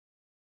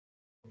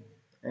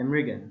I'm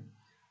Regan,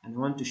 and I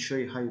want to show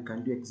you how you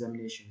can do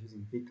examinations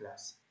using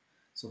vClass.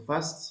 So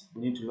first,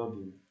 you need to log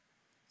in.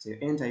 So you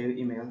enter your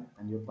email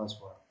and your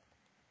password.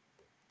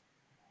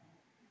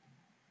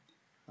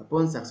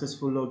 Upon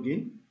successful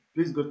login,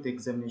 please go to the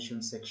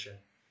examination section.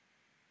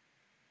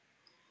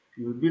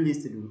 You will be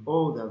listed with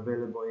all the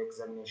available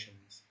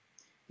examinations.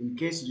 In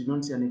case you do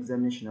not see an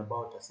examination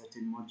about a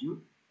certain module,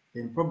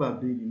 then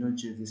probably you don't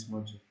choose this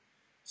module.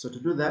 So to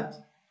do that,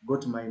 go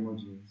to My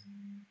Modules.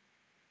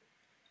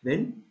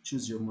 Then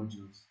choose your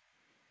modules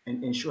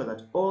and ensure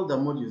that all the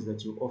modules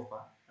that you offer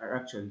are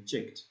actually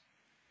checked,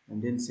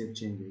 and then save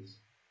changes.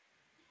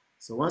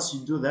 So once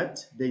you do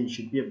that, then you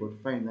should be able to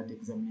find that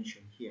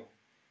examination here.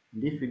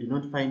 And if you do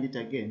not find it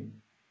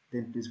again,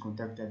 then please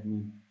contact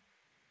admin.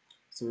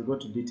 So we go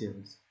to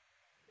details.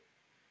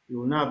 You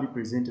will now be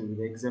presented with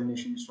the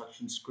examination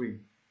instruction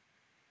screen.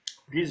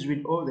 Please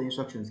read all the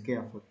instructions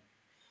carefully.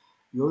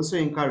 You're also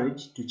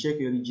encouraged to check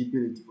your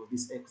eligibility for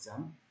this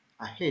exam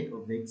ahead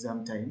of the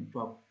exam time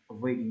to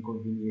avoid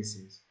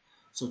inconveniences.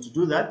 So to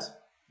do that,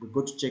 we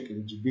go to check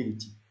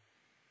eligibility.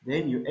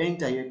 Then you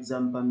enter your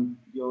exam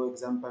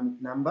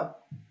permit number,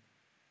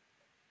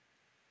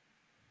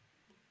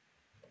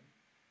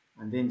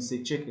 and then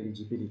say check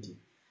eligibility.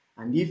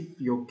 And if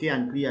you're okay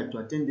and clear to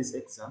attend this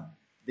exam,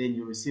 then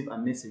you receive a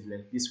message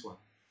like this one.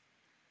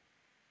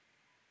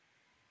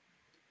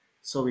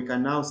 So we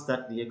can now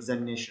start the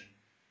examination.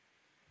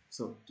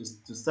 So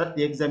to start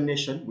the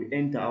examination, we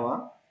enter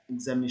our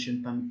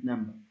examination permit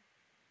number.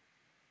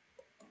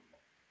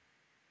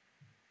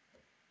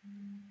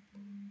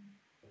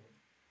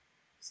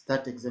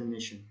 Start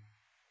examination.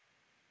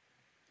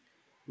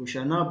 We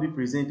shall now be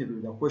presented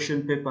with a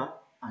question paper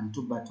and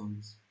two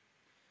buttons.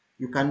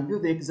 You can view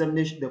the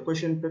examination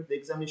question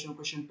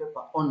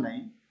paper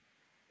online,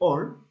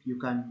 or you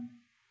can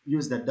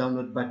use the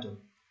download button,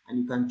 and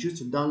you can choose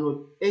to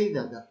download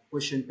either the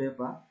question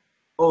paper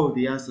or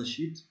the answer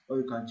sheet, or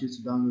you can choose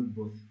to download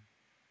both.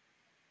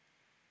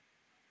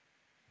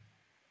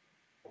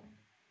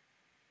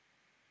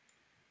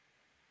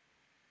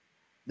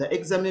 The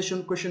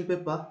examination question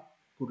paper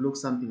could look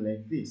something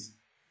like this.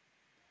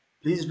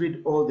 Please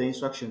read all the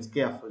instructions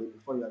carefully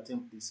before you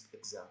attempt this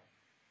exam.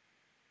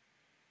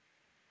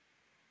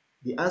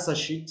 The answer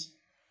sheet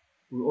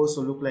will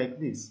also look like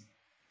this.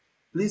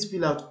 Please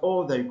fill out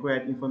all the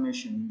required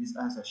information in this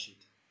answer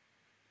sheet.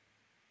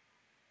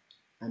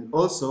 And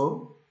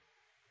also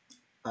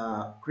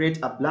create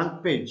a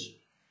blank page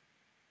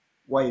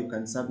where you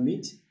can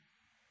submit,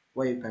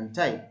 where you can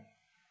type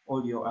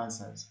all your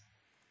answers.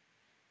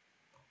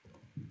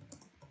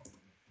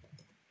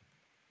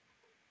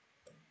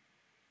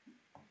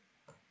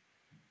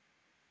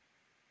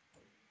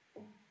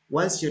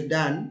 Once you're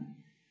done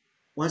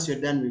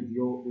with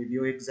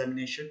your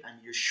examination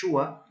and you're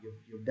sure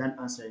you've done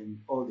answering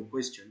all the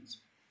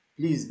questions,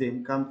 please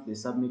then come to the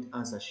submit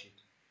answer sheet.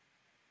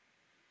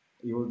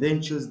 You will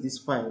then choose this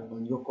file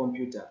on your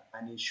computer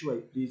and ensure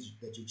please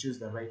that you choose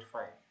the right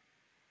file.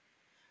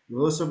 You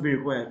will also be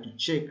required to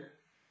check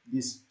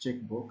this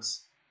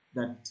checkbox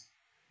that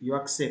you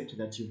accept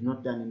that you've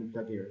not done any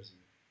plagiarism.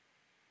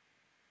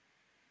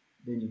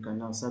 Then you can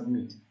now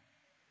submit.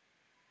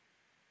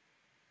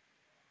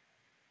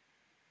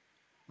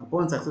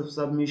 Upon successful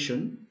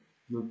submission,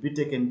 you'll be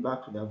taken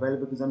back to the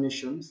available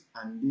examinations,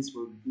 and this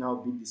will now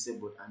be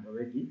disabled and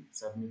already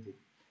submitted.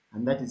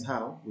 And that is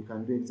how we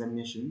can do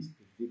examinations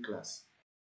with vClass.